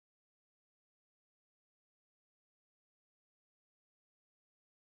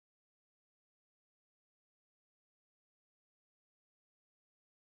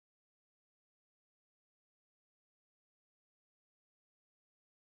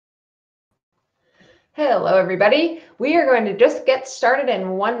Hello, everybody. We are going to just get started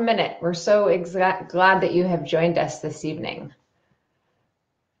in 1 minute. We're so glad that you have joined us this evening.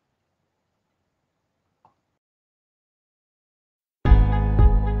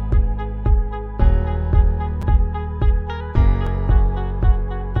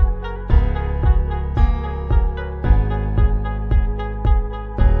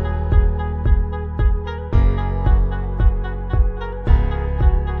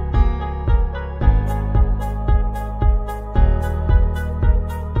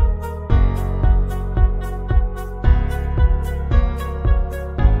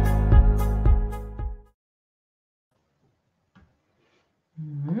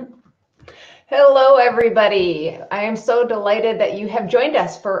 Hello, everybody. I am so delighted that you have joined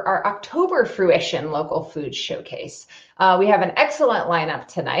us for our October Fruition Local Food Showcase. We have an excellent lineup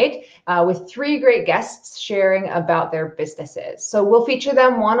tonight with 3 great guests sharing about their businesses. So we'll feature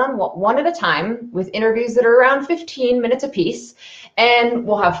them one at a time with interviews that are around 15 minutes apiece. And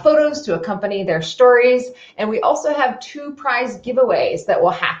we'll have photos to accompany their stories. And we also have 2 prize giveaways that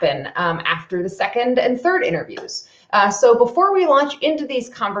will happen after the second and third interviews. So before we launch into these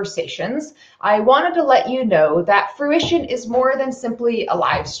conversations, I wanted to let you know that Fruition is more than simply a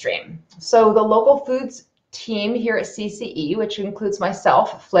live stream. So the local foods team here at CCE, which includes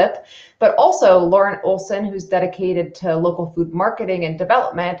myself, Flip, but also Lauren Olson, who's dedicated to local food marketing and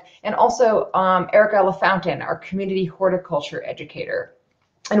development, and also Erica LaFountain, our community horticulture educator.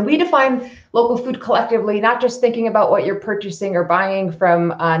 And we define local food collectively, not just thinking about what you're purchasing or buying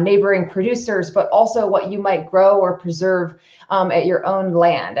from neighboring producers, but also what you might grow or preserve at your own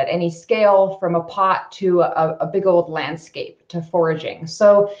land at any scale, from a pot to a big old landscape to foraging.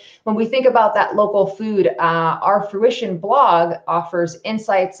 So when we think about that local food, our Fruition blog offers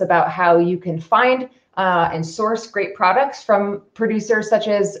insights about how you can find and source great products from producers such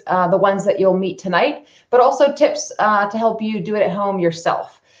as the ones that you'll meet tonight, but also tips to help you do it at home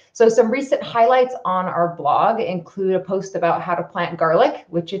yourself. So some recent highlights on our blog include a post about how to plant garlic,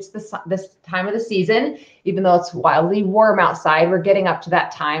 which it's this time of the season. Even though it's wildly warm outside, we're getting up to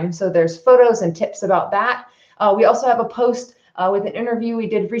that time. So there's photos and tips about that. We also have a post with an interview we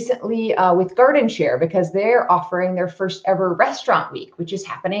did recently with Garden Share, because they're offering their first ever restaurant week, which is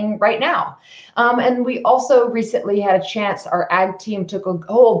happening right now. And we also recently had a chance, our ag team took a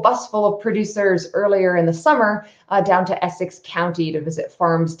whole bus full of producers earlier in the summer down to Essex County to visit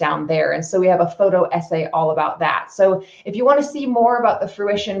farms down there. And so we have a photo essay all about that. So if you want to see more about the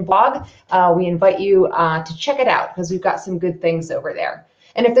Fruition blog, we invite you to check it out, because we've got some good things over there.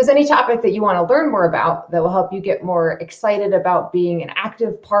 And if there's any topic that you want to learn more about that will help you get more excited about being an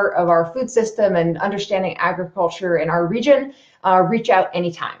active part of our food system and understanding agriculture in our region, reach out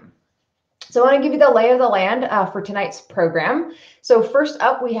anytime. So I want to give you the lay of the land for tonight's program. So first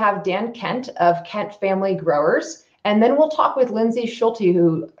up, we have Dan Kent of Kent Family Growers. And then we'll talk with Lynzie Schulte,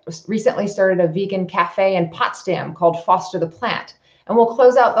 who recently started a vegan cafe in Potsdam called Foster the Plant. And we'll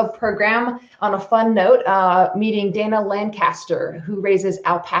close out the program on a fun note, meeting Dana Lancaster, who raises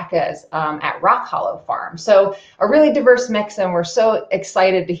alpacas at Rock Hollow Farm. So a really diverse mix, and we're so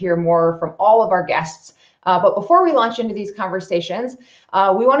excited to hear more from all of our guests. But before we launch into these conversations,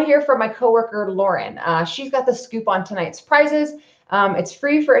 we want to hear from my coworker, Lauren. She's got the scoop on tonight's prizes. It's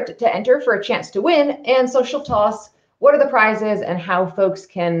free to enter for a chance to win. And so she'll tell us what are the prizes and how folks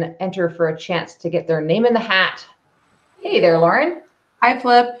can enter for a chance to get their name in the hat. Hey there, Lauren. Hi,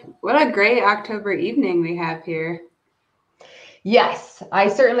 Flip. What a great October evening we have here. Yes, I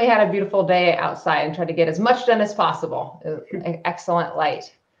certainly had a beautiful day outside and tried to get as much done as possible. Excellent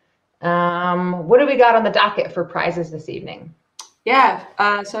light. What do we got on the docket for prizes this evening? Yeah,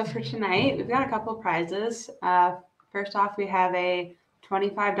 so for tonight, we've got a couple prizes. First off, we have a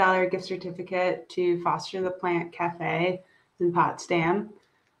 $25 gift certificate to Foster the Plant Cafe in Potsdam.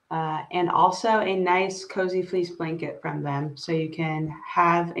 And also a nice cozy fleece blanket from them, so you can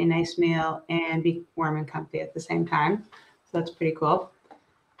have a nice meal and be warm and comfy at the same time. So that's pretty cool.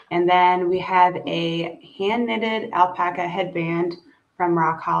 And then we have a hand-knitted alpaca headband from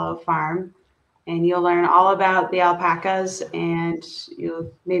Rock Hollow Farm. And you'll learn all about the alpacas, and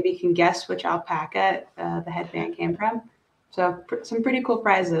you maybe can guess which alpaca the headband came from. So some pretty cool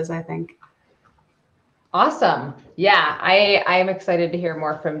prizes, I think. Awesome. Yeah, I am excited to hear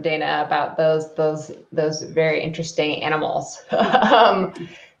more from Dana about those very interesting animals.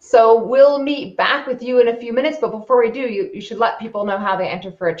 So we'll meet back with you in a few minutes, but before we do, you should let people know how they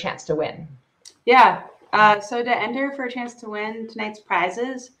enter for a chance to win. Yeah, so to enter for a chance to win tonight's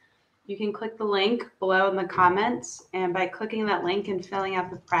prizes, you can click the link below in the comments, and by clicking that link and filling out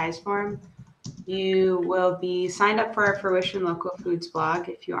the prize form, you will be signed up for our Fruition Local Foods blog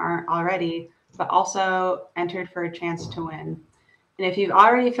if you aren't already. but also entered for a chance to win. And if you've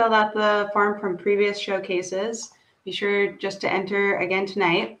already filled out the form from previous showcases, be sure just to enter again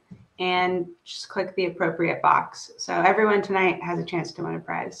tonight and just click the appropriate box. So everyone tonight has a chance to win a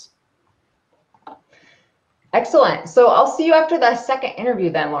prize. Excellent. So I'll see you after the second interview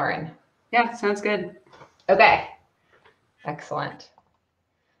then, Lauren. Yeah, sounds good. Okay. Excellent.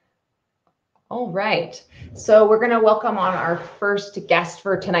 All right. So we're going to welcome on our first guest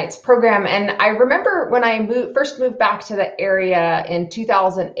for tonight's program. And I remember when I first moved back to the area in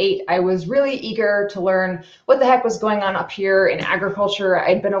 2008, I was really eager to learn what the heck was going on up here in agriculture.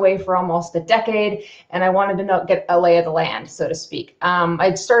 I'd been away for almost a decade, and I wanted to get a lay of the land, so to speak.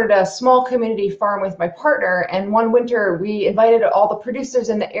 I'd started a small community farm with my partner, and one winter we invited all the producers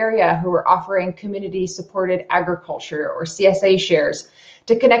in the area who were offering community-supported agriculture, or CSA shares,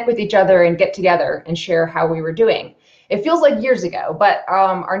 to connect with each other and get together and share how we were doing. It feels like years ago, but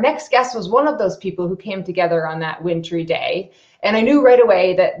our next guest was one of those people who came together on that wintry day. And I knew right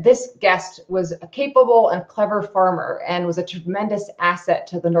away that this guest was a capable and clever farmer and was a tremendous asset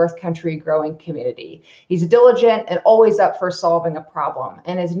to the North Country growing community. He's diligent and always up for solving a problem,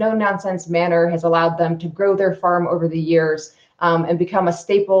 and his no-nonsense manner has allowed them to grow their farm over the years and become a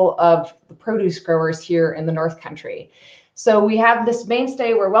staple of the produce growers here in the North Country. So we have this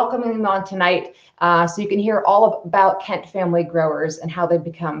mainstay we're welcoming him on tonight, so you can hear all about Kent family growers and how they've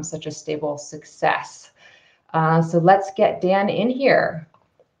become such a stable success. So let's get Dan in here.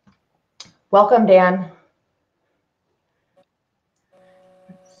 Welcome, Dan.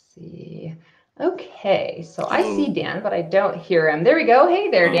 Let's see. Okay, so I see Dan, but I don't hear him. There we go. Hey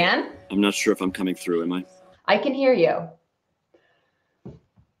there, Dan. I'm not sure if I'm coming through, am I? I can hear you.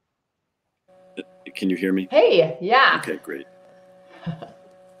 Can you hear me? Hey, yeah. Okay, great.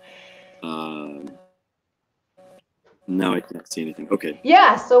 Now I can't see anything. Okay.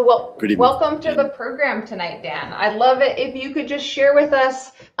 Yeah, so welcome to Dan. the program tonight, Dan. I'd love it if you could just share with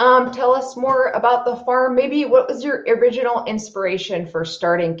us, tell us more about the farm. Maybe what was your original inspiration for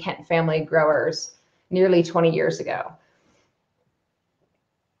starting Kent Family Growers nearly 20 years ago?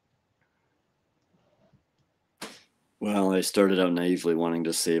 Well, I started out naively wanting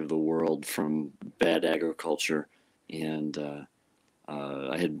to save the world from bad agriculture, and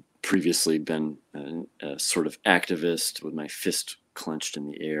I had previously been a sort of activist with my fist clenched in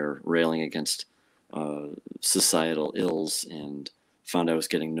the air, railing against societal ills, and found I was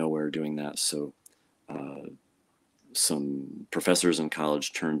getting nowhere doing that. So some professors in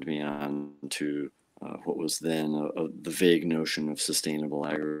college turned me on to what was then the vague notion of sustainable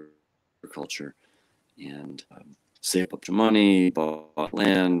agriculture, and saved up to money, bought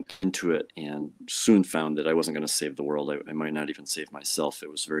land into it, and soon found that I wasn't going to save the world. I might not even save myself. It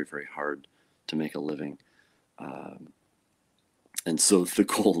was very, very hard to make a living. And so the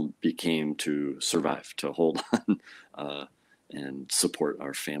goal became to survive, to hold on and support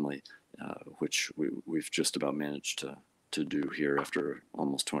our family, which we've just about managed to do here after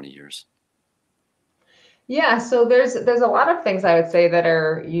almost 20 years. Yeah, so there's a lot of things I would say that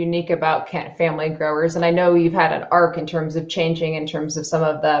are unique about Kent Family Growers, and I know you've had an arc in terms of changing, in terms of some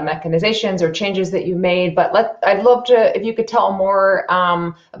of the mechanizations or changes that you made. But I'd love to, if you could tell more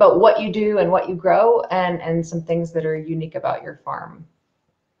about what you do and what you grow, and some things that are unique about your farm.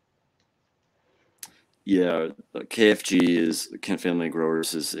 Yeah, KFG is Kent Family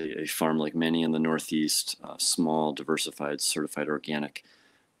Growers is a farm like many in the Northeast, small, diversified, certified organic.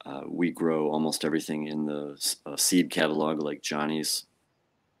 We grow almost everything in the seed catalog, like Johnny's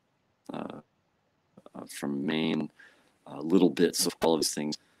from Maine, little bits of all of these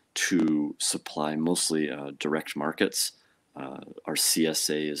things to supply mostly direct markets. Our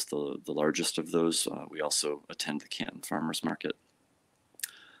CSA is the largest of those. We also attend the Canton Farmers Market.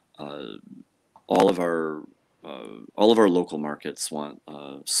 All of our local markets want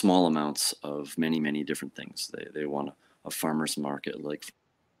small amounts of many different things. They want a farmers market like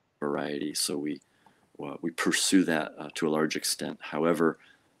variety, so we pursue that to a large extent. However,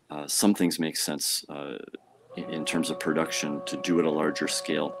 some things make sense in terms of production to do at a larger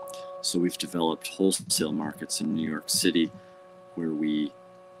scale. So we've developed wholesale markets in New York City, where we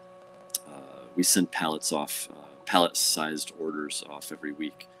send pallets off, pallet-sized orders off every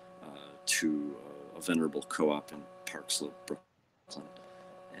week to a venerable co-op in Park Slope, Brooklyn,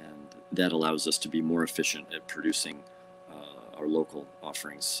 and that allows us to be more efficient at producing our local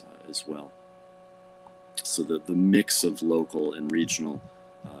offerings as well. So the mix of local and regional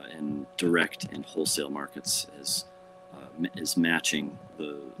and direct and wholesale markets is matching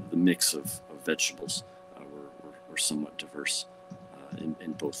the mix of vegetables. We're somewhat diverse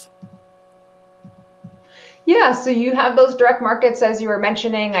in both. Yeah, so you have those direct markets as you were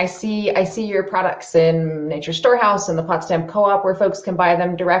mentioning. I see your products in Nature Storehouse and the Potsdam Co-op where folks can buy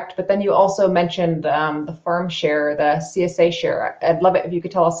them direct. But then you also mentioned the farm share, the CSA share. I'd love it if you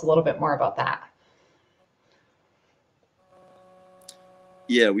could tell us a little bit more about that.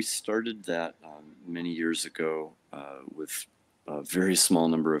 Yeah, we started that many years ago with a very small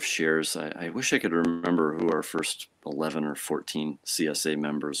number of shares. I wish I could remember who our first 11 or 14 CSA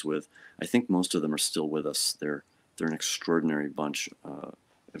members with. I think most of them are still with us. They're an extraordinary bunch,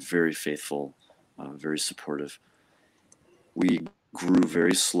 very faithful, very supportive. We grew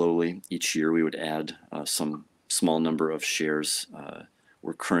very slowly. Each year we would add some small number of shares.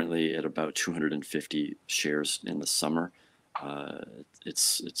 We're currently at about 250 shares in the summer.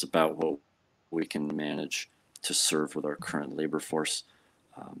 It's about what we can manage to serve with our current labor force.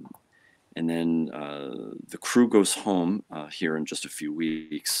 And then the crew goes home here in just a few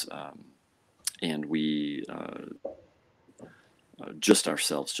weeks, and we just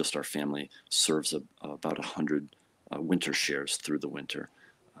ourselves, just our family, serves about 100 winter shares through the winter.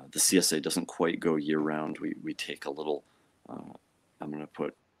 The CSA doesn't quite go year round. We take a little, I'm going to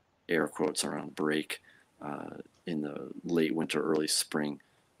put air quotes around break in the late winter, early spring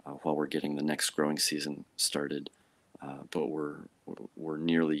while we're getting the next growing season started. But we're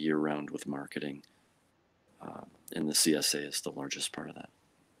nearly year round with marketing, and the CSA is the largest part of that.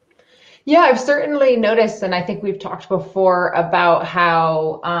 Yeah, I've certainly noticed, and I think we've talked before about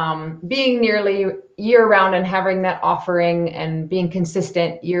how being nearly year round and having that offering and being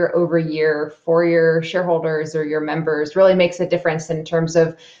consistent year over year for your shareholders or your members really makes a difference in terms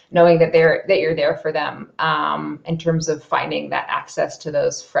of knowing that you're there for them, in terms of finding that access to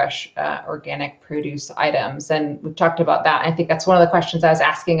those fresh organic produce items. And we've talked about that. I think that's one of the questions I was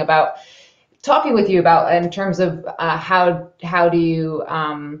asking about, talking with you about, in terms of how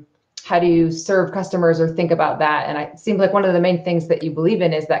do you serve customers or think about that? And it seems like one of the main things that you believe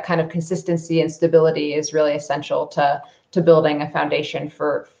in is that kind of consistency and stability is really essential to building a foundation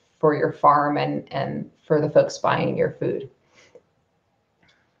for your farm and for the folks buying your food.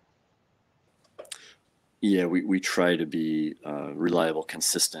 Yeah, we try to be reliable,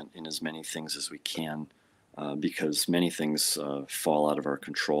 consistent in as many things as we can, because many things fall out of our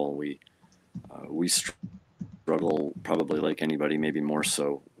control. We struggle, probably like anybody, maybe more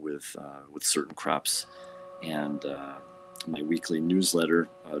so with certain crops. And my weekly newsletter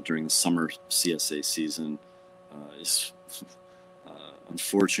during the summer CSA season is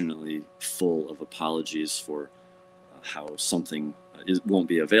unfortunately full of apologies for how something won't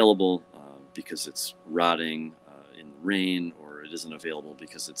be available because it's rotting in the rain, or it isn't available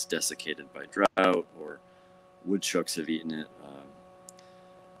because it's desiccated by drought, or woodchucks have eaten it.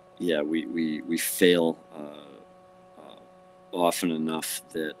 Yeah, we fail often enough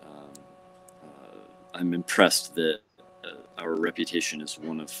that I'm impressed that our reputation is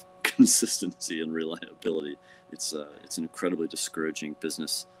one of consistency and reliability. It's an incredibly discouraging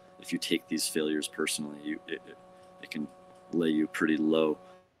business. If you take these failures personally, it can lay you pretty low.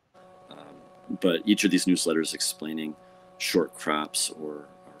 But each of these newsletters explaining short crops or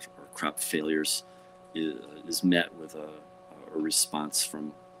crop failures is met with a response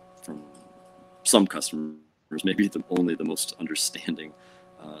from some customers, maybe only the most understanding,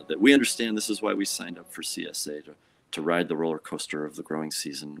 that we understand this is why we signed up for CSA, to ride the roller coaster of the growing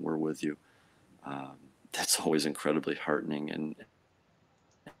season. We're with you. That's always incredibly heartening,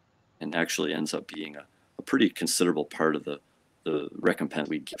 and actually ends up being a pretty considerable part of the recompense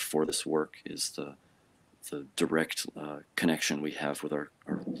we get for this work, is the direct connection we have with our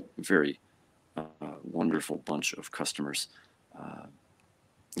very wonderful bunch of customers.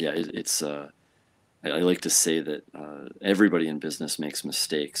 Yeah, I like to say that everybody in business makes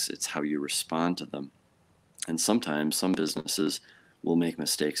mistakes. It's how you respond to them. And sometimes some businesses will make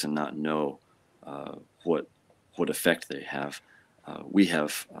mistakes and not know what effect they have. We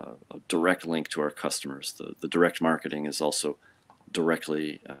have a direct link to our customers. The direct marketing is also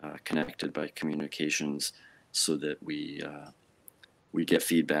directly connected by communications, so that we get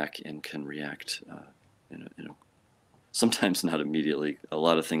feedback and can react sometimes not immediately. A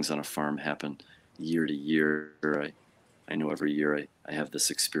lot of things on a farm happen year to year. I know every year I have this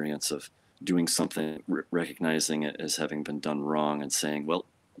experience of doing something, recognizing it as having been done wrong, and saying, well,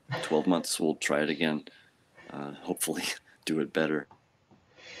 12 months, we'll try it again. Hopefully do it better.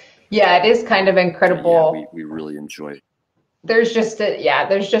 Yeah, it is kind of incredible. Yeah, we really enjoy it. There's just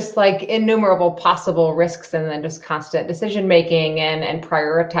like innumerable possible risks, and then just constant decision making and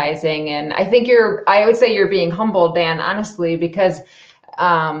prioritizing. And I think I would say you're being humbled, Dan, honestly, because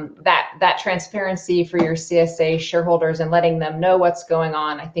that transparency for your CSA shareholders and letting them know what's going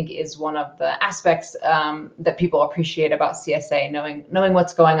on, I think, is one of the aspects that people appreciate about CSA, knowing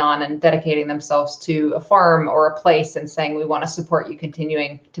what's going on and dedicating themselves to a farm or a place and saying, we want to support you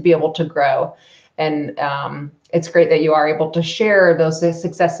continuing to be able to grow. And it's great that you are able to share those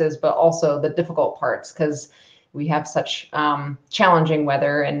successes, but also the difficult parts, because we have such challenging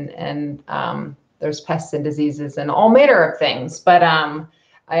weather and there's pests and diseases and all manner of things. But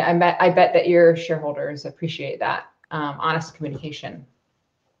I bet that your shareholders appreciate that honest communication.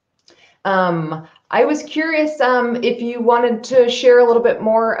 I was curious if you wanted to share a little bit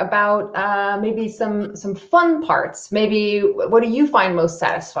more about maybe some fun parts. Maybe what do you find most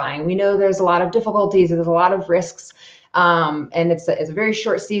satisfying? We know there's a lot of difficulties, there's a lot of risks, and it's a very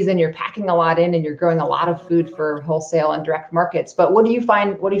short season. You're packing a lot in, and you're growing a lot of food for wholesale and direct markets. But what do you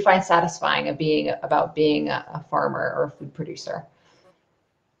find satisfying about being a farmer or a food producer?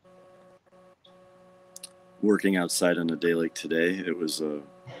 Working outside on a day like today, it was a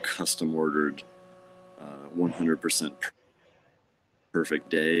custom ordered 100% perfect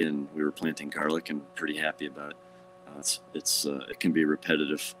day, and we were planting garlic and pretty happy about it. It can be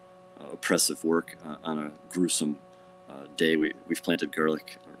repetitive, oppressive work on a gruesome day. We've planted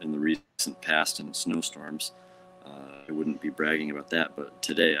garlic in the recent past in snowstorms. I wouldn't be bragging about that, but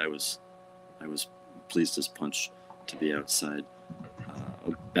today I was pleased as punch to be outside.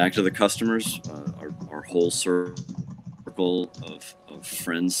 Back to the customers, our whole circle of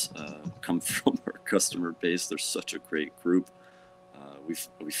friends come from our customer base. They're such a great group.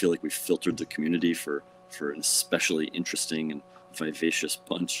 We feel like we've filtered the community for an especially interesting and vivacious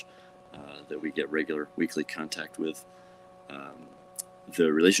bunch that we get regular weekly contact with.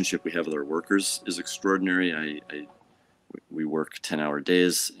 The relationship we have with our workers is extraordinary. We work 10-hour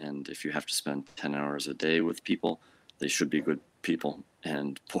days, and if you have to spend 10 hours a day with people, they should be good people,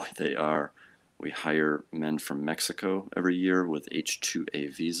 and boy, they are. We hire men from Mexico every year with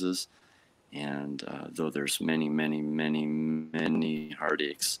H-2A visas, and though there's many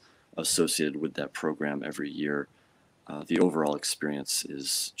heartaches associated with that program every year, the overall experience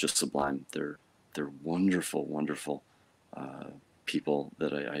is just sublime. They're wonderful people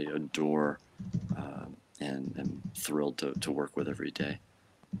that I adore and am thrilled to work with every day.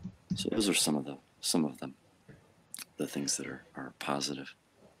 So those are some of them, the things that are positive.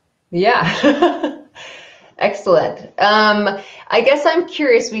 Yeah. Excellent. I guess I'm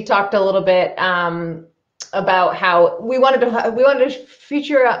curious. We talked a little bit about how we wanted to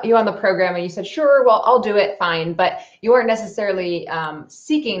feature you on the program, and you said, sure, well, I'll do it, fine, but you weren't necessarily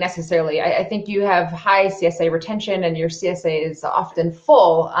seeking necessarily. I think you have high CSA retention, and your CSA is often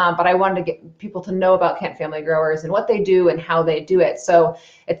full, but I wanted to get people to know about Kent Family Growers and what they do and how they do it. So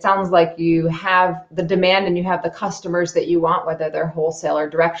it sounds like you have the demand and you have the customers that you want, whether they're wholesale or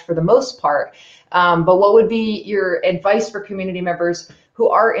direct for the most part. But what would be your advice for community members who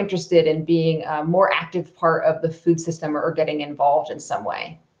are interested in being a more active part of the food system or getting involved in some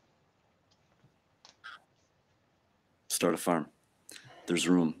way? Start a farm. There's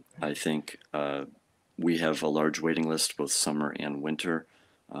room. I think we have a large waiting list, both summer and winter,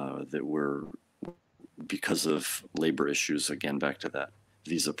 that we're, because of labor issues, again, back to that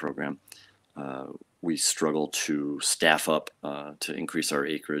visa program, we struggle to staff up to increase our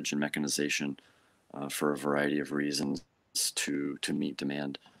acreage and mechanization for a variety of reasons to meet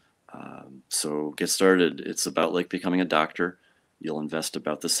demand. So get started. It's about like becoming a doctor. You'll invest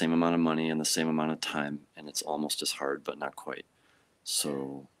about the same amount of money and the same amount of time, and it's almost as hard, but not quite.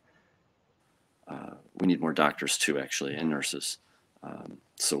 So we need more doctors too, actually, and nurses.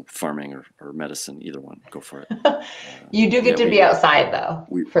 So farming or medicine, either one, go for it. You do get to be outside, though,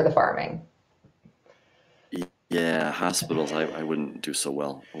 for the farming. Yeah, hospitals, I wouldn't do so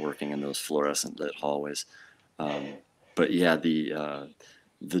well working in those fluorescent lit hallways. But yeah, the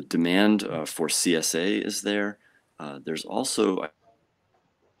demand for CSA is there. There's also,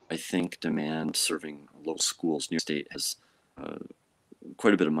 I think, demand serving local schools. New York State has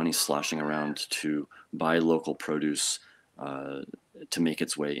quite a bit of money sloshing around to buy local produce to make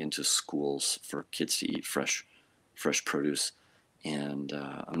its way into schools for kids to eat fresh produce. And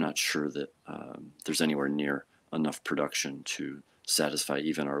I'm not sure that there's anywhere near enough production to satisfy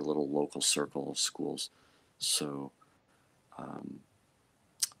even our little local circle of schools. So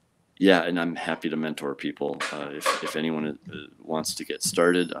yeah, and I'm happy to mentor people. If anyone wants to get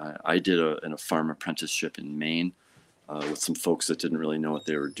started, I did a farm apprenticeship in Maine with some folks that didn't really know what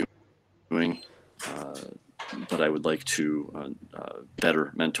they were doing. But I would like to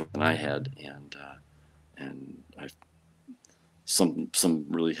better mentor than I had, and I've some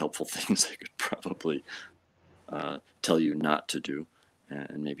really helpful things I could probably tell you not to do,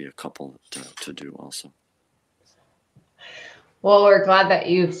 and maybe a couple to do also. Well, we're glad that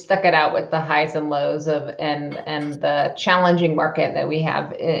you've stuck it out with the highs and lows of and the challenging market that we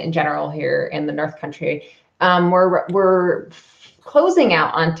have in general here in the North Country. We're closing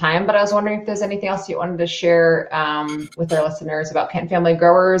out on time, but I was wondering if there's anything else you wanted to share with our listeners about plant family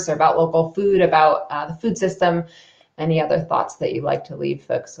growers, or about local food, about the food system. Any other thoughts that you'd like to leave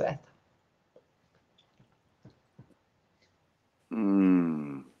folks with?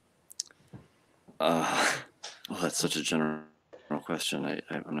 Oh, that's such a general question.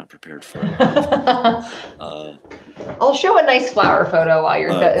 I'm not prepared for it. I'll show a nice flower photo while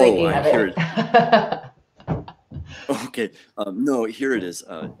you're thinking of it. Okay. No, here it is.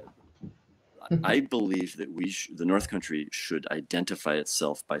 I believe that the North Country should identify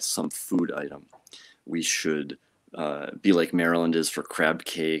itself by some food item. We should be like Maryland is for crab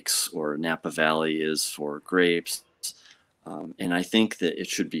cakes, or Napa Valley is for grapes. And I think that it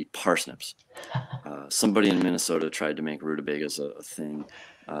should be parsnips. Somebody in Minnesota tried to make rutabagas a thing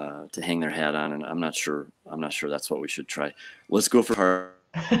to hang their hat on, and I'm not sure that's what we should try. Let's go for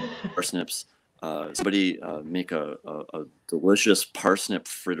parsnips. Somebody make a delicious parsnip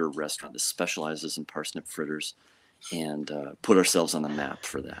fritter restaurant that specializes in parsnip fritters, and put ourselves on the map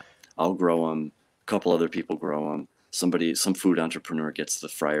for that. I'll grow them. A couple other people grow them. Some food entrepreneur gets the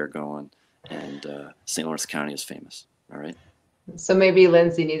fryer going, and St. Lawrence County is famous. All right. So maybe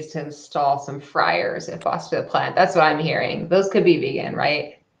Lynzie needs to install some fryers at Foster the Plant. That's what I'm hearing. Those could be vegan,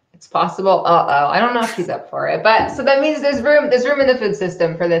 right? It's possible. I don't know if she's up for it, but so that means there's room in the food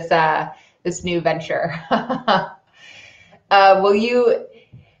system for this this new venture. Will you?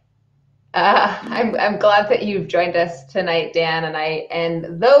 I'm glad that you've joined us tonight, Dan.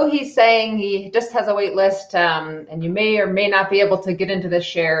 And though he's saying he just has a wait list, and you may or may not be able to get into this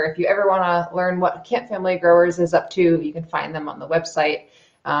share, if you ever want to learn what Camp Family Growers is up to, you can find them on the website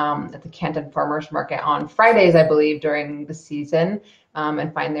at the Canton Farmers Market on Fridays, I believe, during the season,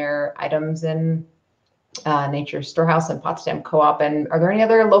 and find their items in Nature's Storehouse and Potsdam Co-op. And are there any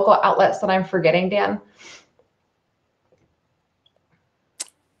other local outlets that I'm forgetting, Dan?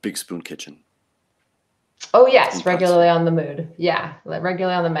 Big Spoon Kitchen. Oh yes, regularly on the mood. Yeah,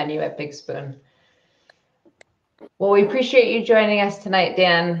 regularly on the menu at Big Spoon. Well, we appreciate you joining us tonight,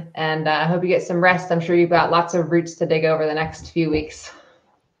 Dan, and I hope you get some rest. I'm sure you've got lots of roots to dig over the next few weeks.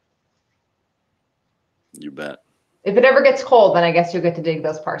 You bet. If it ever gets cold, then I guess you'll get to dig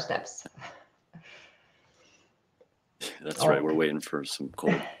those parsnips. That's right. We're waiting for some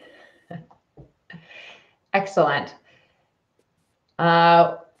cold. Excellent.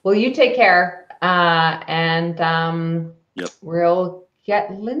 Well, you take care, and yep. We'll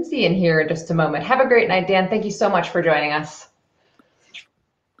get Lynzie in here in just a moment. Have a great night, Dan. Thank you so much for joining us.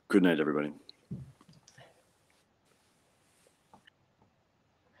 Good night, everybody.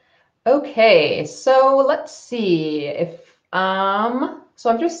 Okay, so let's see if so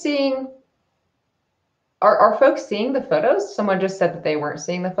I'm just seeing. Are folks seeing the photos? Someone just said that they weren't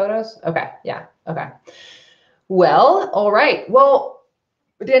seeing the photos. Okay, yeah, okay. Well, all right. Well,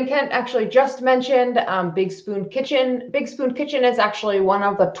 Dan Kent actually just mentioned Big Spoon Kitchen. Big Spoon Kitchen is actually one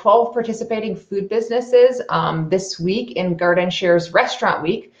of the 12 participating food businesses this week in Garden Share's Restaurant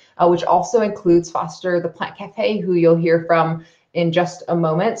Week, which also includes Foster the Plant Cafe, who you'll hear from in just a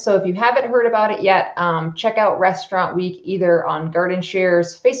moment. So if you haven't heard about it yet, check out Restaurant Week either on Garden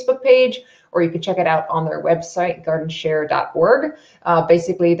Share's Facebook page, or you can check it out on their website, gardenshare.org.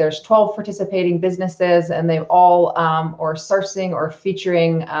 Basically, there's 12 participating businesses, and they all are sourcing or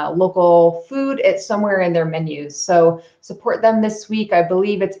featuring local food at somewhere in their menus. So support them this week. I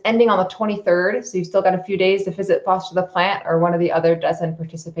believe it's ending on the 23rd, so you've still got a few days to visit Foster the Plant or one of the other dozen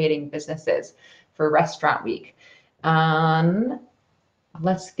participating businesses for Restaurant Week.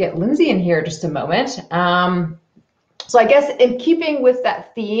 Let's get Lynzie in here just a moment. So I guess in keeping with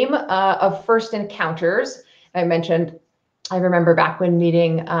that theme of first encounters, I mentioned, I remember back when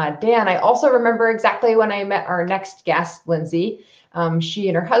meeting Dan, I also remember exactly when I met our next guest, Lynzie. She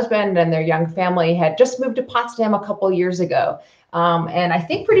and her husband and their young family had just moved to Potsdam a couple years ago. And I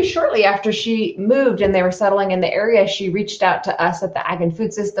think pretty shortly after she moved and they were settling in the area, she reached out to us at the Ag and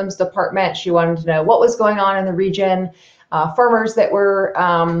Food Systems Department. She wanted to know what was going on in the region. Farmers that were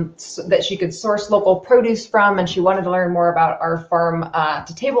that she could source local produce from, and she wanted to learn more about our Farm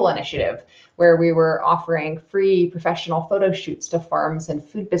to Table initiative, where we were offering free professional photo shoots to farms and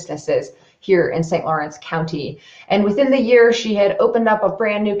food businesses here in St. Lawrence County. And within the year, she had opened up a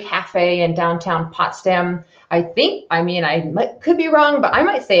brand new cafe in downtown Potsdam. I think, I mean, could be wrong, but I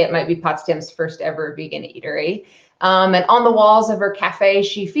might say it might be Potsdam's first ever vegan eatery. And on the walls of her cafe,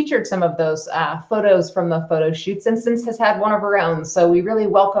 she featured some of those photos from the photo shoots, and since has had one of her own. So we really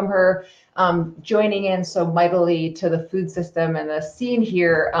welcome her joining in so mightily to the food system and the scene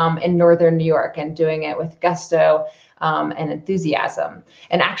here in Northern New York, and doing it with gusto and enthusiasm.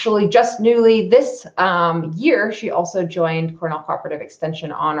 And actually just newly this year, she also joined Cornell Cooperative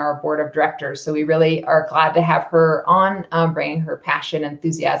Extension on our board of directors. So we really are glad to have her on, bringing her passion,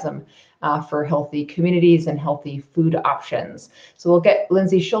 enthusiasm for healthy communities and healthy food options. So we'll get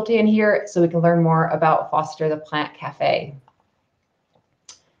Lynzie Schulte in here so we can learn more about Foster the Plant Cafe.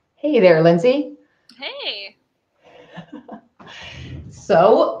 Hey there, Lynzie. Hey.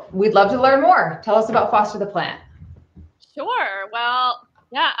 So we'd love to learn more. Tell us about Foster the Plant. Sure. Well,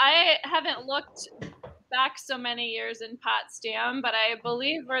 yeah, I haven't looked back so many years in Potsdam, but I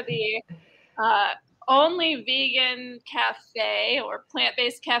believe we're the only vegan cafe or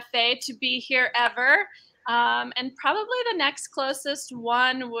plant-based cafe to be here ever. And probably the next closest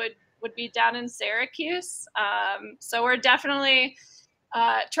one would be down in Syracuse. So we're definitely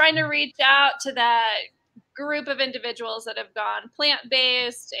trying to reach out to that group of individuals that have gone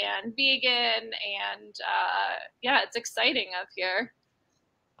plant-based and vegan, and yeah, it's exciting up here.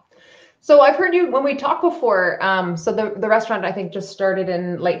 So I've heard you when we talked before. So the restaurant I think just started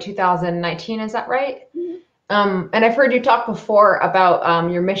in late 2019. Is that right? Mm-hmm. And I've heard you talk before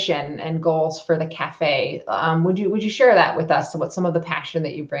about your mission and goals for the cafe. Would you share that with us? So what's some of the passion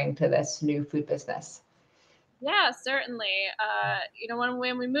that you bring to this new food business? Yeah, certainly. You know,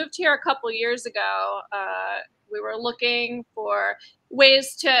 when we moved here a couple years ago, we were looking for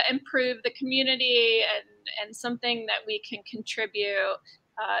ways to improve the community and something that we can contribute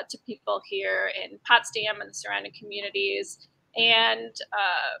to people here in Potsdam and the surrounding communities. And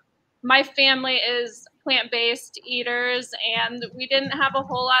my family is plant-based eaters, and we didn't have a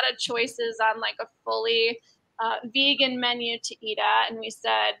whole lot of choices on like a fully vegan menu to eat at. And we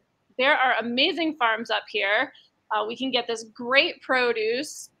said, there are amazing farms up here. We can get this great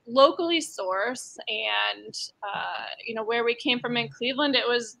produce locally sourced, and you know, where we came from in Cleveland, it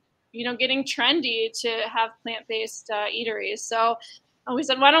was, you know, getting trendy to have plant-based eateries. So we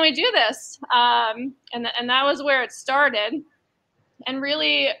said, why don't we do this? And that was where it started. And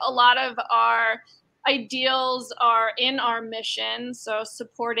really, a lot of our ideals are in our mission. So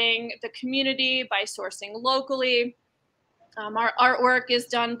supporting the community by sourcing locally. Our artwork is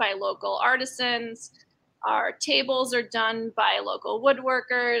done by local artisans. Our tables are done by local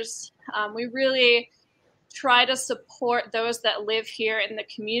woodworkers. We really try to support those that live here in the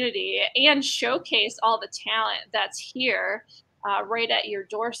community and showcase all the talent that's here right at your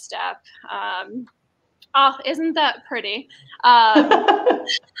doorstep. Oh, isn't that pretty?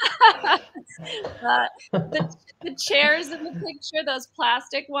 The chairs in the picture, those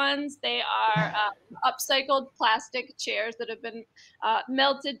plastic ones, they are upcycled plastic chairs that have been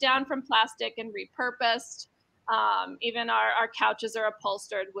melted down from plastic and repurposed. Even our couches are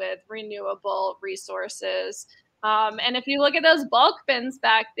upholstered with renewable resources. And if you look at those bulk bins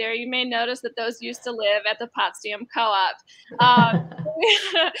back there, you may notice that those used to live at the Potsdam Co-op.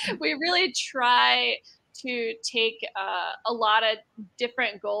 We really try to take a lot of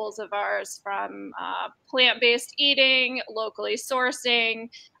different goals of ours, from plant-based eating, locally sourcing,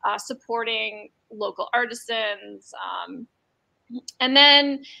 supporting local artisans, and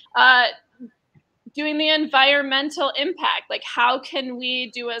then doing the environmental impact. Like, how can we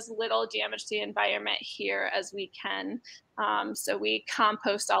do as little damage to the environment here as we can? So we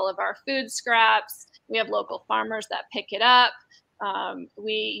compost all of our food scraps. We have local farmers that pick it up.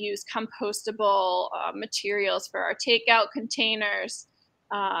 We use compostable materials for our takeout containers.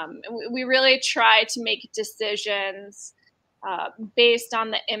 We really try to make decisions based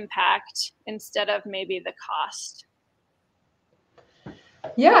on the impact instead of maybe the cost.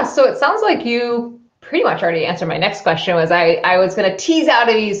 Yeah, so it sounds like you pretty much already answered my next question. Was I was going to tease out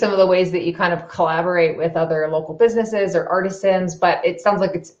of you some of the ways that you kind of collaborate with other local businesses or artisans, but it sounds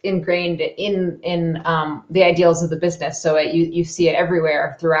like it's ingrained in the ideals of the business. So you see it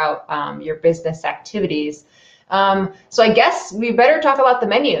everywhere throughout your business activities. So I guess we better talk about the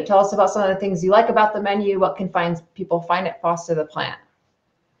menu. Tell us about some of the things you like about the menu. What can people find at Foster the Plant?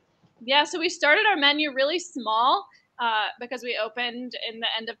 Yeah, so we started our menu really small. Because we opened in the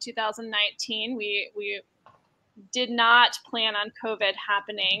end of 2019, we did not plan on COVID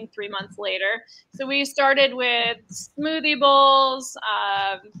happening 3 months later. So we started with smoothie bowls,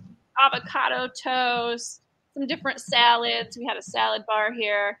 avocado toast, some different salads. We had a salad bar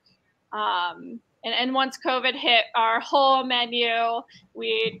here. And once COVID hit our whole menu,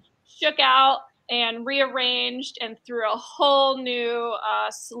 we shook out and rearranged and threw a whole new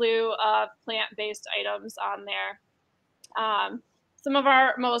slew of plant-based items on there. Some of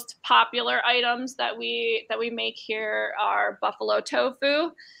our most popular items that we make here are buffalo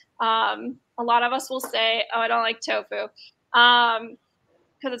tofu. A lot of us will say, "Oh, I don't like tofu,"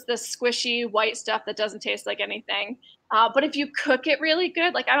 because it's this squishy white stuff that doesn't taste like anything. But if you cook it really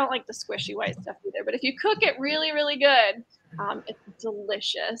good, like I don't like the squishy white stuff either, but if you cook it really, really good, it's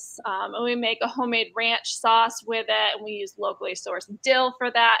delicious. And we make a homemade ranch sauce with it, and we use locally sourced dill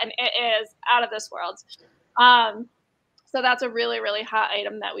for that, and it is out of this world. So that's a really, really hot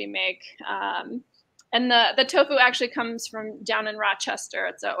item that we make. And the tofu actually comes from down in Rochester.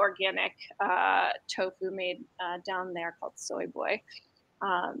 It's an organic tofu made down there called Soy Boy.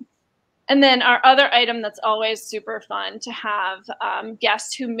 And then our other item that's always super fun to have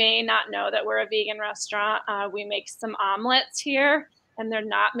guests who may not know that we're a vegan restaurant, we make some omelets here, and they're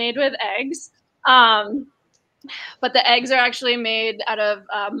not made with eggs. But the eggs are actually made out of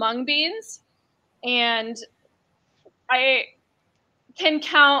mung beans. And I can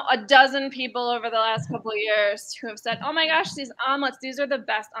count a dozen people over the last couple of years who have said, "Oh my gosh, these omelets, these are the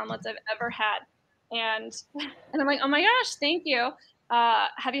best omelets I've ever had." And I'm like, "Oh my gosh, thank you.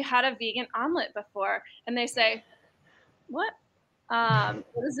 Have you had a vegan omelet before?" And they say, "What?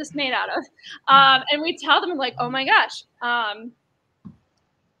 What is this made out of?" And we tell them, like, "Oh my gosh,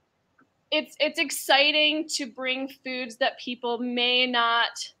 it's exciting to bring foods that people may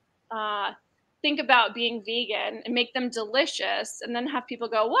not think about being vegan and make them delicious, and then have people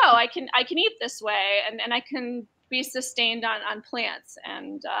go, whoa, I can eat this way, and I can be sustained on plants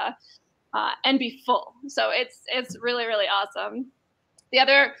and be full." So it's really, really awesome. The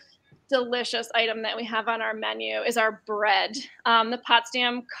other delicious item that we have on our menu is our bread. The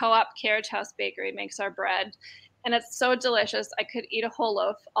Potsdam Co-op Carriage House Bakery makes our bread, and it's so delicious. I could eat a whole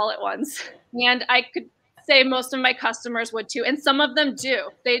loaf all at once, and I could say most of my customers would too, and some of them do.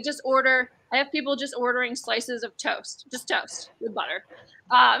 They just order. I have people just ordering slices of toast, just toast with butter.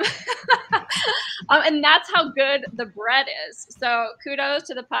 And that's how good the bread is. So kudos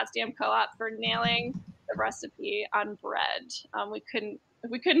to the Potsdam Co-op for nailing the recipe on bread. We couldn't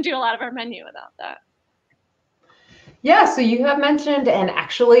do a lot of our menu without that. Yeah, so you have mentioned, and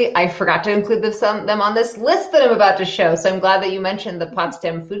actually I forgot to include them on this list that I'm about to show. So I'm glad that you mentioned the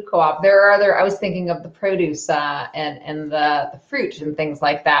Potsdam Food Co-op. There are other, I was thinking of the produce and the fruit and things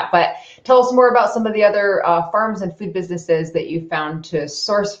like that. But tell us more about some of the other farms and food businesses that you found to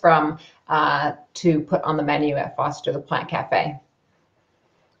source from to put on the menu at Foster the Plant Cafe.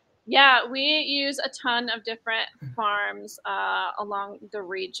 Yeah, we use a ton of different farms along the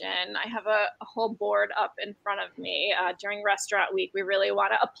region. I have a whole board up in front of me. During Restaurant Week, we really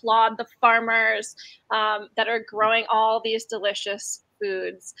want to applaud the farmers that are growing all these delicious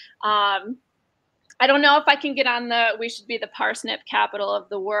foods. I don't know if I can get on we should be the parsnip capital of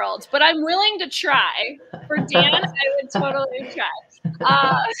the world, but I'm willing to try. For Dan, I would totally try.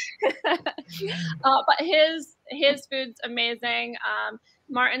 But his food's amazing.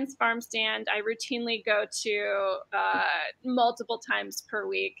 Martin's Farm Stand, I routinely go to multiple times per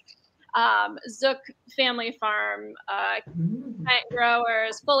week. Zook Family Farm, Plant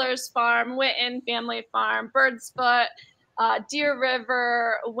Growers, Fuller's Farm, Witten Family Farm, Bird's Foot, Deer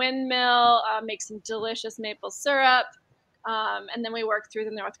River, Windmill, make some delicious maple syrup. And then we work through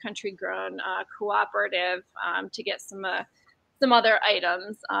the North Country Grown Cooperative to get some other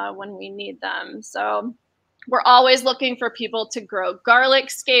items when we need them. So we're always looking for people to grow garlic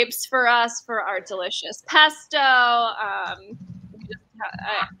scapes for us for our delicious pesto. I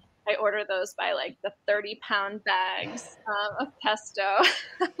order those by like the 30-pound bags of pesto.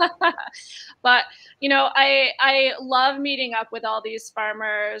 But, you know, I love meeting up with all these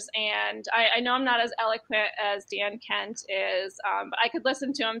farmers, and I know I'm not as eloquent as Dan Kent is, but I could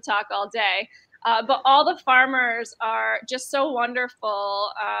listen to him talk all day. But all the farmers are just so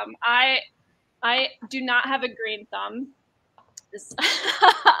wonderful. I do not have a green thumb.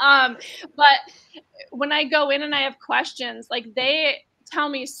 But when I go in and I have questions, like they tell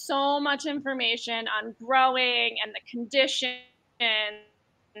me so much information on growing and the conditions and,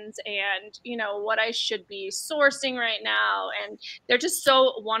 you know, what I should be sourcing right now. And they're just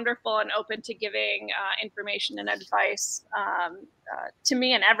so wonderful and open to giving information and advice to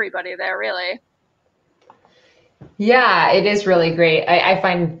me and everybody there, really. Yeah, it is really great. I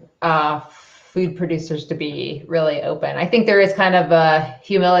find food producers to be really open. I think there is kind of a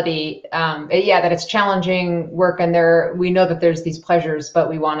humility, that it's challenging work, and we know that there's these pleasures, but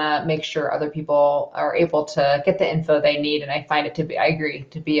we want to make sure other people are able to get the info they need. And I find it I agree,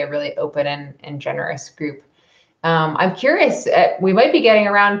 to be a really open and generous group. I'm curious, we might be getting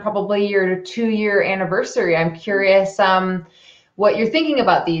around probably your 2-year anniversary. I'm curious what you're thinking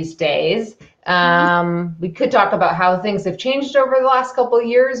about these days. We could talk about how things have changed over the last couple of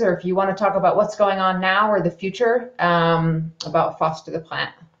years, or if you want to talk about what's going on now or the future, about Foster the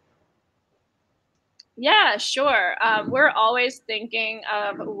Plant. Yeah, sure. We're always thinking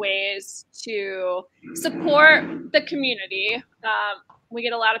of ways to support the community. We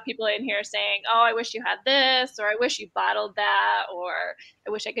get a lot of people in here saying, oh, I wish you had this, or I wish you bottled that, or I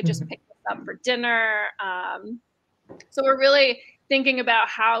wish I could just pick this up for dinner. So we're really thinking about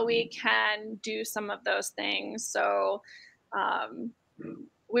how we can do some of those things. So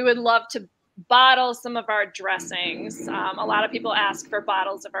we would love to bottle some of our dressings. A lot of people ask for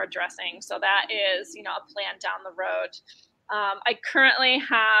bottles of our dressing. So that is, you know, a plan down the road. I currently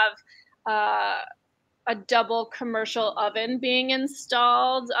have a double commercial oven being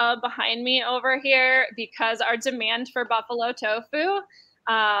installed behind me over here because our demand for buffalo tofu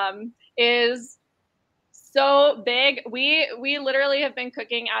is so big. We literally have been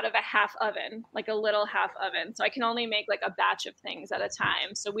cooking out of a half oven, like a little half oven. So I can only make like a batch of things at a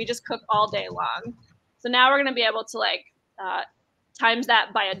time. So we just cook all day long. So now we're going to be able to like times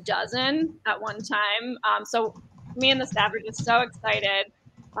that by a dozen at one time. So me and the staff are just so excited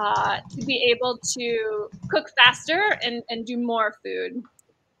to be able to cook faster and do more food.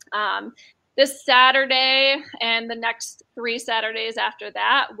 This Saturday and the next 3 Saturdays after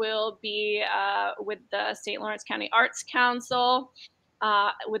that will be with the St. Lawrence County Arts Council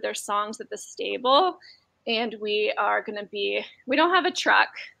with their Songs at the Stable. And we are going to be, we don't have a truck,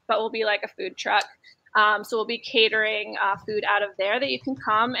 but we'll be like a food truck. So we'll be catering food out of there that you can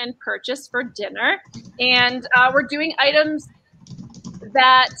come and purchase for dinner. And we're doing items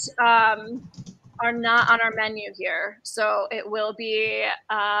that are not on our menu here. So it will be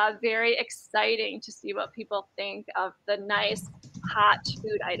very exciting to see what people think of the nice hot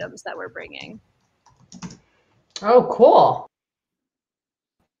food items that we're bringing. Oh, cool.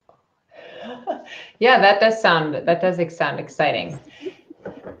 Yeah, that does sound exciting.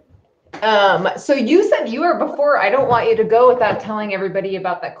 So you said you were before, I don't want you to go without telling everybody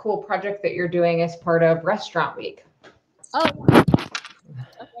about that cool project that you're doing as part of Restaurant Week. Oh,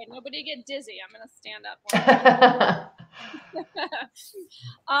 okay, nobody get dizzy. I'm going to stand up.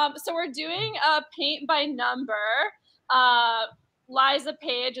 So we're doing a paint by number. Liza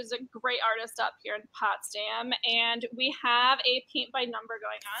Page is a great artist up here in Potsdam, and we have a paint by number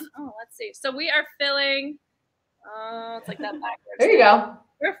going on. Oh, let's see. So we are filling, it's like that backwards. There you go.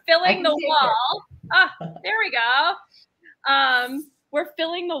 We're filling the wall. There we go. We're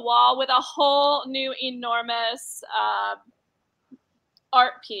filling the wall with a whole new enormous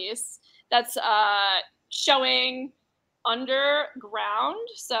art piece that's showing underground,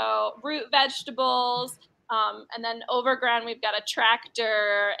 so root vegetables, and then overground we've got a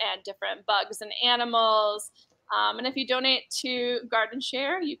tractor and different bugs and animals. And if you donate to Garden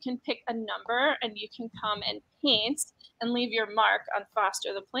Share, you can pick a number and you can come and paint and leave your mark on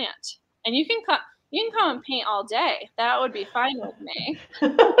Foster the Plant. And you can come and paint all day. That would be fine with me.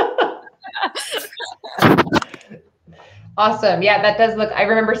 Awesome. Yeah, that does look, I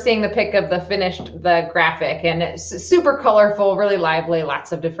remember seeing the pic of the graphic, and it's super colorful, really lively,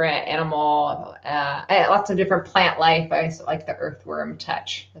 lots of different animal, lots of different plant life. I also like the earthworm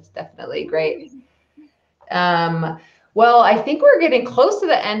touch. That's definitely great. Well, I think we're getting close to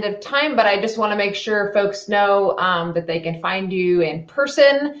the end of time, but I just want to make sure folks know that they can find you in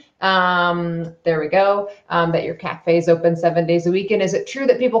person. There we go. That your cafe is open 7 days a week. And is it true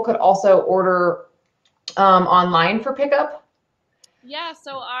that people could also order online for pickup? Yeah,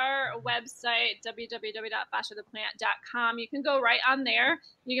 so our website, www.fostertheplant.com, you can go right on there.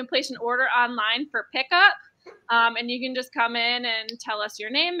 You can place an order online for pickup, and you can just come in and tell us your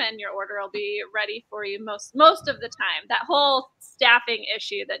name, and your order will be ready for you most of the time. That whole staffing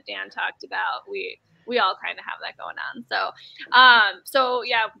issue that Dan talked about, we all kind of have that going on. So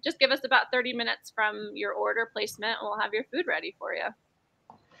yeah, just give us about 30 minutes from your order placement, and we'll have your food ready for you.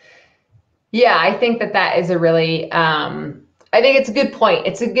 Yeah, I think that is a really, I think it's a good point.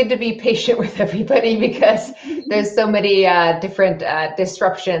 It's good to be patient with everybody because there's so many different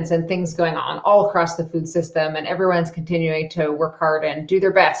disruptions and things going on all across the food system, and everyone's continuing to work hard and do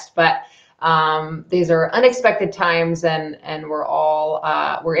their best. But these are unexpected times, and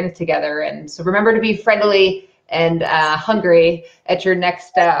we're in it together. And so remember to be friendly and hungry at your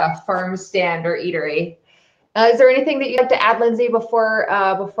next farm stand or eatery. Is there anything that you'd like to add, Lynzie, before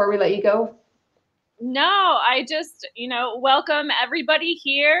we let you go? No, I just, welcome everybody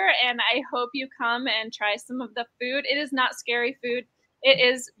here, and I hope you come and try some of the food. It is not scary food. It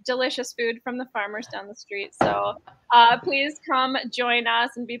is delicious food from the farmers down the street. So please come join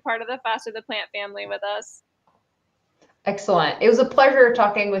us and be part of the Foster the Plant family with us. Excellent. It was a pleasure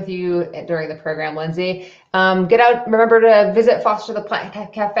talking with you during the program, Lynzie. Get out, remember to visit Foster the Plant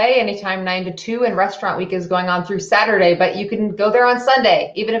Cafe anytime 9 to 2, and restaurant week is going on through Saturday, but you can go there on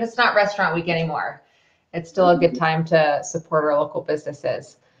Sunday, even if it's not restaurant week anymore. It's still a good time to support our local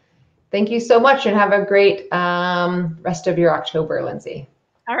businesses. Thank you so much and have a great rest of your October, Lynzie.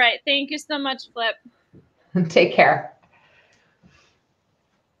 All right. Thank you so much, Flip. Take care.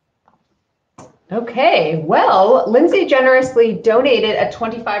 Okay, well, Lynzie generously donated a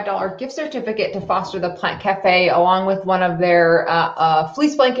 $25 gift certificate to Foster the Plant Cafe along with one of their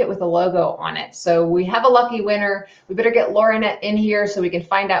fleece blanket with a logo on it. So we have a lucky winner. We better get Lauren in here so we can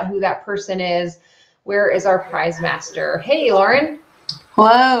find out who that person is. Where is our prize master? Hey, Lauren.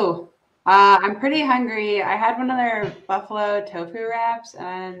 Hello. I'm pretty hungry. I had one of their buffalo tofu wraps,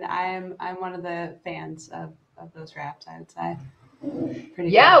 and I'm one of the fans of those wraps, I would say.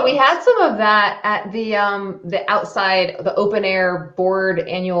 Yeah, we had some of that at the outside, the open air board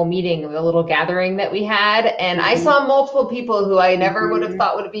annual meeting, the little gathering that we had, and I saw multiple people who I never would have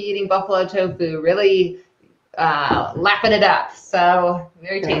thought would be eating buffalo tofu really lapping it up. So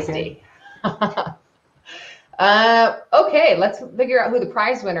very tasty. Okay, let's figure out who the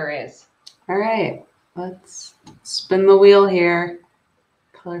prize winner is. All right, let's spin the wheel here.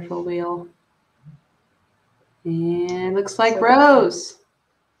 Colorful wheel. And looks like Rose.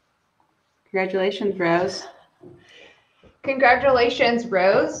 Congratulations, Rose. Congratulations,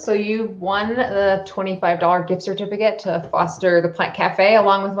 Rose. So you won the $25 gift certificate to Foster the Plant Cafe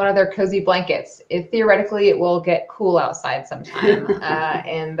along with one of their cozy blankets. Theoretically, it will get cool outside sometime,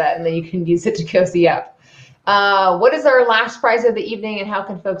 and then you can use it to cozy up. What is our last prize of the evening and how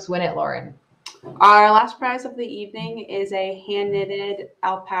can folks win it, Lauren? Our last prize of the evening is a hand-knitted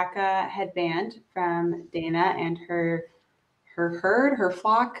alpaca headband from Dana and her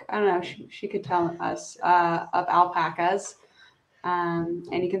flock. I don't know, she could tell us, of alpacas. And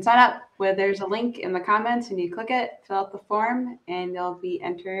you can sign up there's a link in the comments and you click it, fill out the form, and you'll be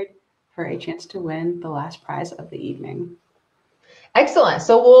entered for a chance to win the last prize of the evening. Excellent.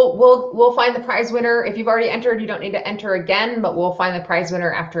 So we'll find the prize winner. If you've already entered, you don't need to enter again, but we'll find the prize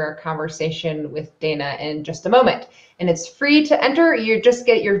winner after our conversation with Dana in just a moment. And it's free to enter.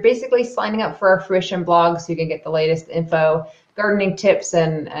 You're basically signing up for our Fruition blog so you can get the latest info, gardening tips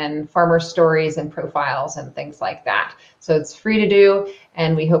and farmer stories and profiles and things like that. So it's free to do,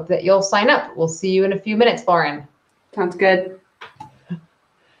 and we hope that you'll sign up. We'll see you in a few minutes, Lauren. Sounds good.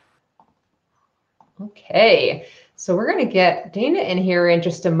 Okay. So we're going to get Dana in here in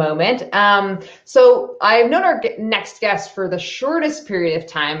just a moment. So I've known our next guest for the shortest period of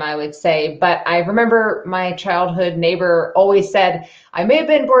time, I would say, but I remember my childhood neighbor always said, I may have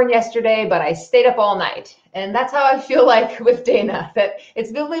been born yesterday, but I stayed up all night. And that's how I feel like with Dana, that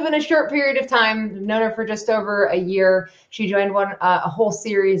it's only been a short period of time. I've known her for just over a year. She joined a whole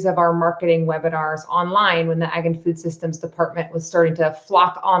series of our marketing webinars online when the Ag and Food Systems Department was starting to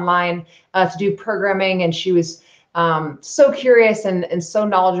flock online to do programming, and she was so curious and so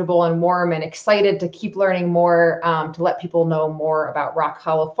knowledgeable and warm and excited to keep learning more, to let people know more about Rock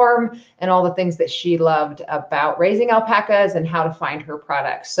Hollow Farm and all the things that she loved about raising alpacas and how to find her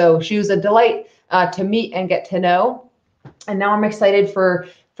products. So she was a delight to meet and get to know. And now I'm excited for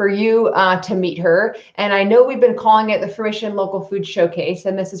you to meet her. And I know we've been calling it the Fruition Local Food Showcase,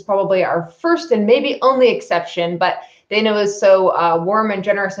 and this is probably our first and maybe only exception, but Dana was so warm and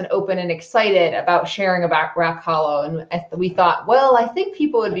generous and open and excited about sharing about Rock Hollow. And we thought, well, I think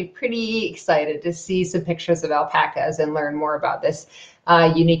people would be pretty excited to see some pictures of alpacas and learn more about this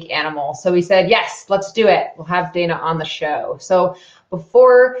unique animal. So we said, yes, let's do it. We'll have Dana on the show. So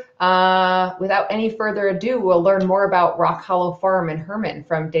without any further ado, we'll learn more about Rock Hollow Farm in Hermon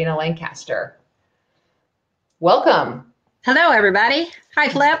from Dana Lancaster. Welcome. Hello, everybody. Hi,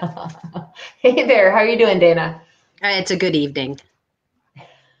 Flip. Hey there. How are you doing, Dana? It's a good evening.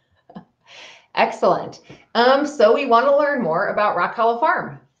 Excellent. So we want to learn more about Rock Hollow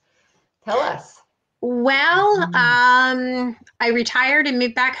Farm. Tell us. Well, I retired and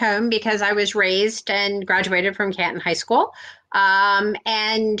moved back home because I was raised and graduated from Canton High School.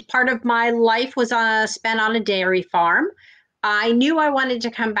 And part of my life was spent on a dairy farm. I knew I wanted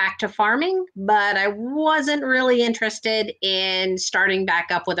to come back to farming, but I wasn't really interested in starting back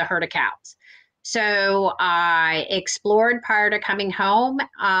up with a herd of cows. So I explored prior to coming home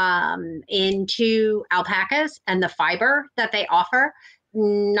into alpacas and the fiber that they offer,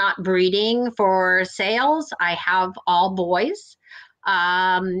 not breeding for sales. I have all boys,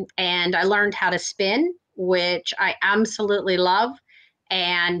 and I learned how to spin, which I absolutely love.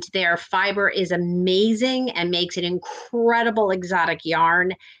 And their fiber is amazing and makes an incredible exotic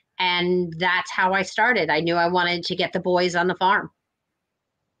yarn. And that's how I started. I knew I wanted to get the boys on the farm.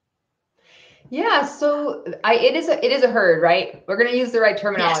 Yeah, so it is a herd, right? We're going to use the right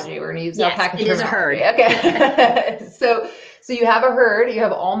terminology. Yes. We're going to use Yes, alpaca it is a terminology. herd. Okay. So you have a herd, you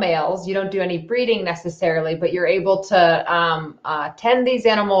have all males, you don't do any breeding necessarily, but you're able to tend these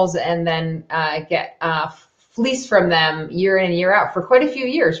animals and then get fleece from them year in and year out for quite a few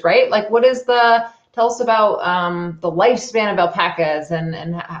years, right? Like tell us about the lifespan of alpacas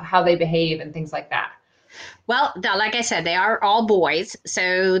and how they behave and things like that. Well, like I said, they are all boys,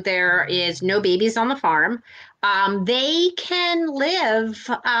 so there is no babies on the farm. They can live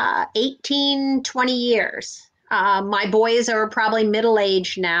 18, 20 years. My boys are probably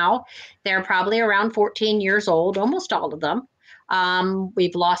middle-aged now. They're probably around 14 years old, almost all of them.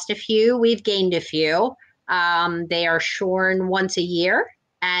 We've lost a few, we've gained a few. They are shorn once a year,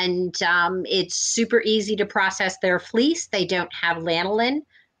 and it's super easy to process their fleece. They don't have lanolin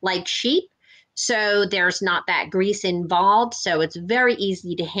like sheep. So there's not that grease involved. So it's very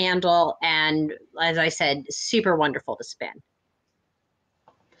easy to handle. And as I said, super wonderful to spin.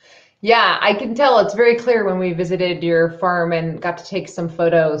 Yeah, I can tell it's very clear when we visited your farm and got to take some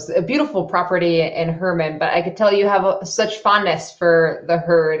photos. A beautiful property in Hermon, but I could tell you have such fondness for the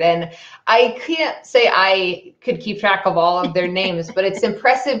herd. And I can't say I could keep track of all of their names, but it's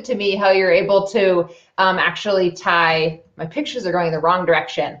impressive to me how you're able to actually tie, my pictures are going the wrong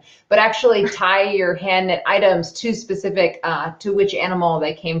direction, but actually tie your hand knit items to specific, to which animal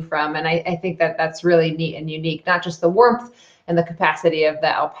they came from. And I think that that's really neat and unique, not just the warmth and the capacity of the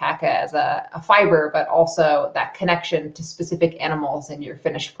alpaca as a fiber, but also that connection to specific animals in your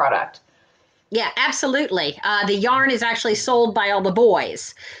finished product. Yeah, absolutely. The yarn is actually sold by all the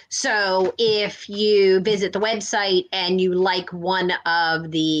boys. So if you visit the website and you like one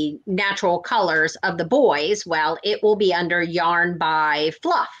of the natural colors of the boys, well, it will be under Yarn by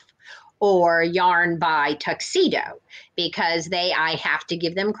Fluff or Yarn by Tuxedo, because I have to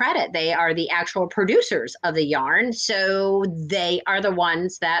give them credit. They are the actual producers of the yarn. So they are the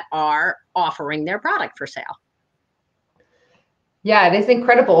ones that are offering their product for sale. Yeah, it is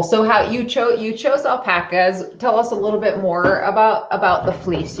incredible. So how you chose alpacas. Tell us a little bit more about the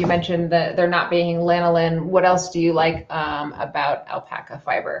fleece. You mentioned that they're not being lanolin. What else do you like about alpaca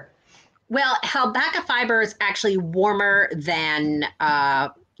fiber? Well, alpaca fiber is actually warmer than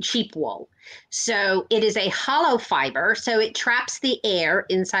sheep wool. So it is a hollow fiber, so it traps the air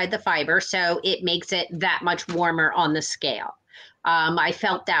inside the fiber, so it makes it that much warmer on the scale. I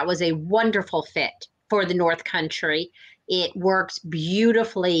felt that was a wonderful fit for the North Country. It works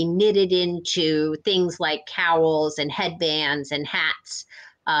beautifully knitted into things like cowls and headbands and hats,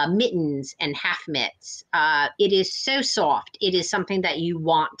 mittens and half mitts. It is so soft. It is something that you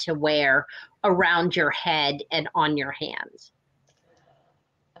want to wear around your head and on your hands.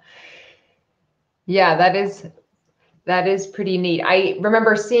 Yeah, that is pretty neat. I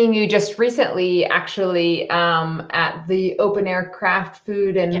remember seeing you just recently, actually, at the open air craft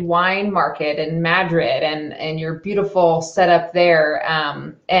food and wine market in Madrid, and your beautiful setup there.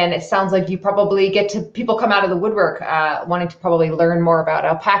 And it sounds like you probably people come out of the woodwork wanting to probably learn more about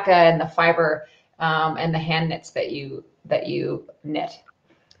alpaca and the fiber and the hand knits that you knit.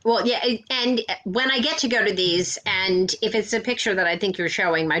 Well, yeah, and when I get to go to these, and if it's a picture that I think you're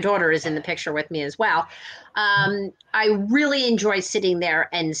showing, my daughter is in the picture with me as well. I really enjoy sitting there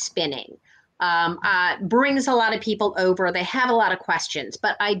and spinning. Brings a lot of people over. They have a lot of questions,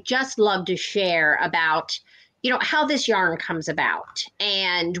 but I just love to share about, how this yarn comes about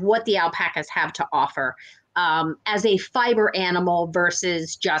and what the alpacas have to offer as a fiber animal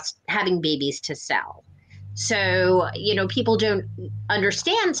versus just having babies to sell. So, people don't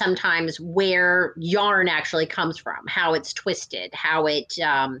understand sometimes where yarn actually comes from, how it's twisted, how it,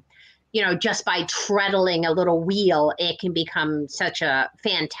 just by treadling a little wheel, it can become such a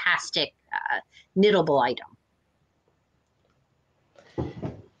fantastic knittable item.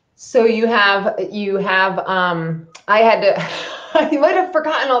 So you have I had to I might have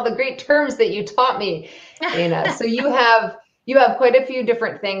forgotten all the great terms that you taught me, So you have quite a few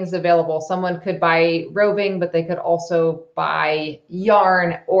different things available. Someone could buy roving, but they could also buy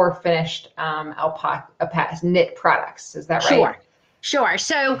yarn or finished alpaca knit products. Is that right? Sure.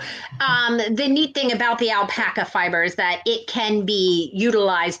 So the neat thing about the alpaca fiber is that it can be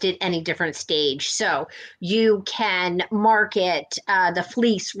utilized at any different stage. So you can market the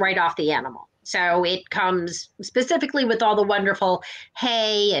fleece right off the animal. So it comes specifically with all the wonderful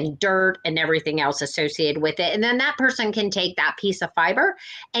hay and dirt and everything else associated with it. And then that person can take that piece of fiber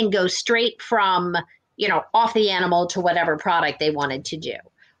and go straight from, off the animal to whatever product they wanted to do.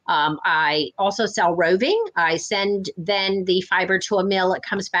 I also sell roving. I send then the fiber to a mill. It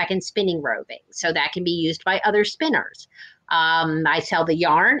comes back in spinning roving. So that can be used by other spinners. I sell the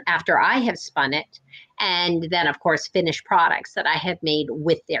yarn after I have spun it. And then, of course, finished products that I have made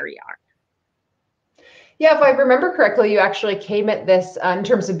with their yarn. Yeah, if I remember correctly, you actually came at this in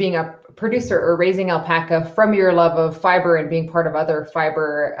terms of being a producer or raising alpaca from your love of fiber and being part of other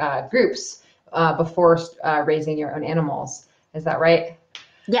fiber groups before raising your own animals. Is that right?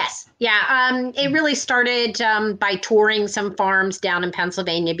 Yes. Yeah. It really started by touring some farms down in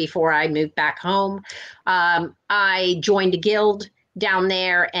Pennsylvania before I moved back home. I joined a guild down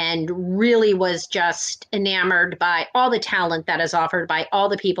there and really was just enamored by all the talent that is offered by all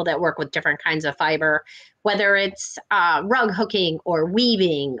the people that work with different kinds of fiber, whether it's rug hooking or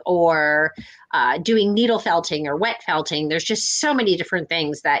weaving or doing needle felting or wet felting. There's just so many different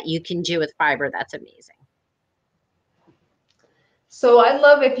things that you can do with fiber. That's amazing. So I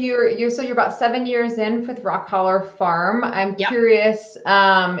love if you're about 7 years in with Rock Holler Farm. I'm curious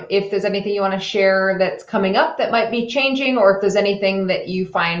if there's anything you want to share that's coming up that might be changing, or if there's anything that you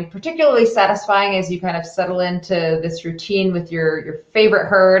find particularly satisfying as you kind of settle into this routine with your favorite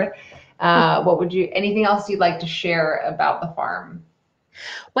herd. Anything else you'd like to share about the farm?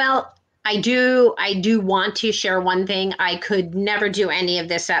 Well, I do want to share one thing. I could never do any of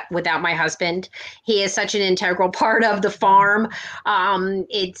this without my husband. He is such an integral part of the farm.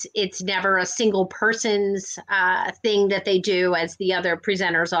 It's never a single person's thing that they do, as the other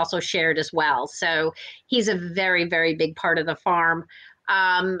presenters also shared as well. So he's a very, very big part of the farm.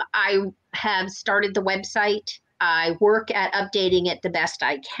 I have started the website. I work at updating it the best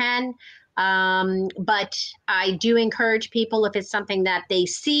I can. But I do encourage people, if it's something that they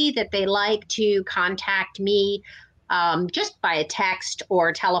see that they like, to contact me just by a text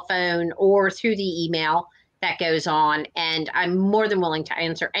or telephone or through the email that goes on. And I'm more than willing to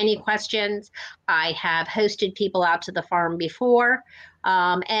answer any questions. I have hosted people out to the farm before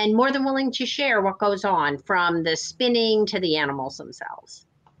and more than willing to share what goes on, from the spinning to the animals themselves.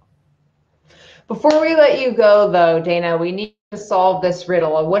 Before we let you go, though, Dana, we need to solve this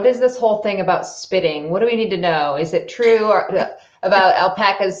riddle. What is this whole thing about spitting? What do we need to know? Is it true about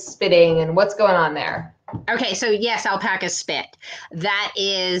alpacas spitting, and what's going on there? Okay, so yes, alpacas spit. That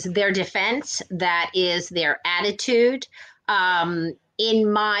is their defense. That is their attitude.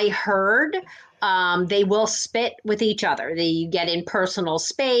 In my herd, they will spit with each other. They get in personal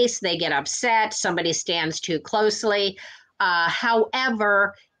space. They get upset. Somebody stands too closely.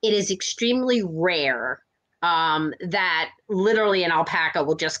 However, it is extremely rare that literally an alpaca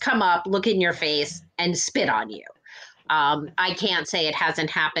will just come up, look in your face, and spit on you. I can't say it hasn't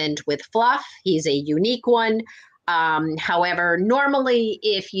happened with Fluff. He's a unique one. However, normally,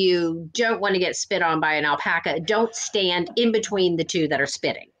 if you don't want to get spit on by an alpaca, don't stand in between the two that are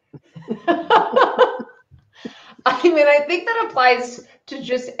spitting. I mean, I think that applies to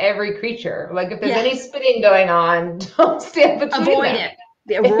just every creature. Like, if there's any spitting going on, don't stand between them. Avoid it.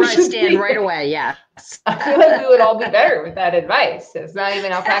 Stand right away, yes. I feel like we would all be better with that advice. It's not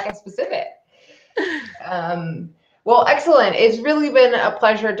even alpaca specific. Well, excellent. It's really been a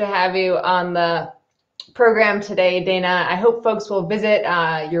pleasure to have you on the program today, Dana. I hope folks will visit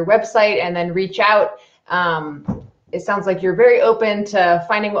your website and then reach out. It sounds like you're very open to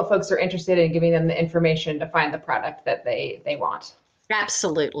finding what folks are interested in, giving them the information to find the product that they want.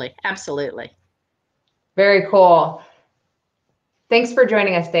 Absolutely. Absolutely. Very cool. Thanks for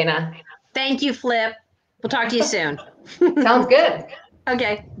joining us, Dana. Thank you, Flip. We'll talk to you soon. Sounds good.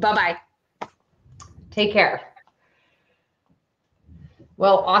 Okay. Bye-bye. Take care.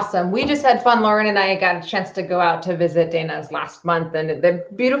 Well, awesome. We just had fun. Lauren and I got a chance to go out to visit Dana's last month, and they're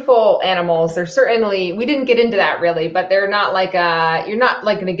beautiful animals. They're certainly, we didn't get into that really, but they're not like you're not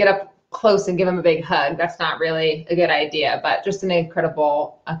like going to get up close and give them a big hug. That's not really a good idea, but just an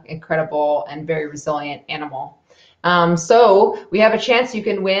incredible and very resilient animal. So we have a chance you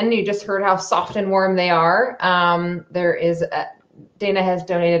can win. You just heard how soft and warm they are. Dana has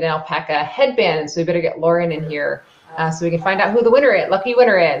donated an alpaca headband, so we better get Lauren in here so we can find out who the lucky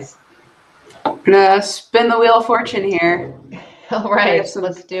winner is. I'm gonna spin the wheel of fortune here. All right,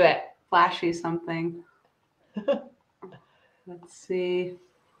 let's do it. Flashy something. Let's see.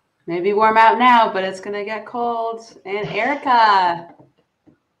 Maybe warm out now, but it's gonna get cold. And Erica.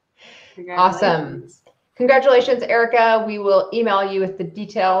 Awesome. Congratulations, Erica. We will email you with the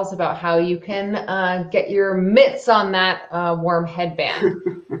details about how you can get your mitts on that warm headband.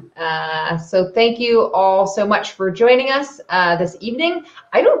 So thank you all so much for joining us this evening.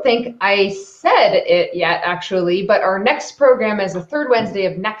 I don't think I said it yet, actually, but our next program is the third Wednesday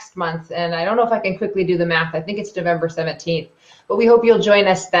of next month, and I don't know if I can quickly do the math. I think it's November 17th, but we hope you'll join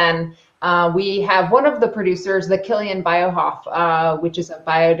us then. We have one of the producers, the Killian Biohoff, which is a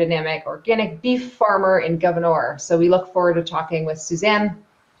biodynamic organic beef farmer in Governor. So we look forward to talking with Suzanne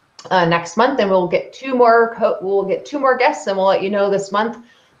next month, and we'll get two more guests, and we'll let you know this month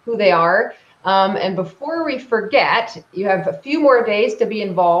who they are. And before we forget, you have a few more days to be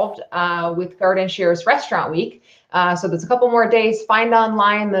involved with Garden Shares Restaurant Week. So there's a couple more days. Find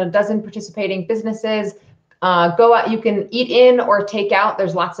online the dozen participating businesses. Go out, you can eat in or take out.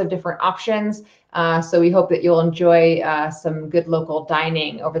 There's lots of different options. So we hope that you'll enjoy some good local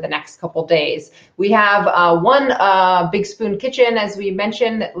dining over the next couple days. We have one Big Spoon Kitchen, as we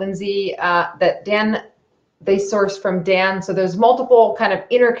mentioned, that Lynzie, that Dan, they source from Dan. So there's multiple kind of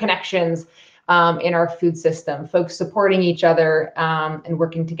interconnections in our food system, folks supporting each other and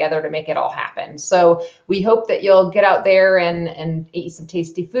working together to make it all happen. So we hope that you'll get out there and eat some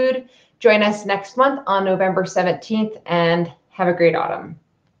tasty food. Join us next month on November 17th, and have a great autumn.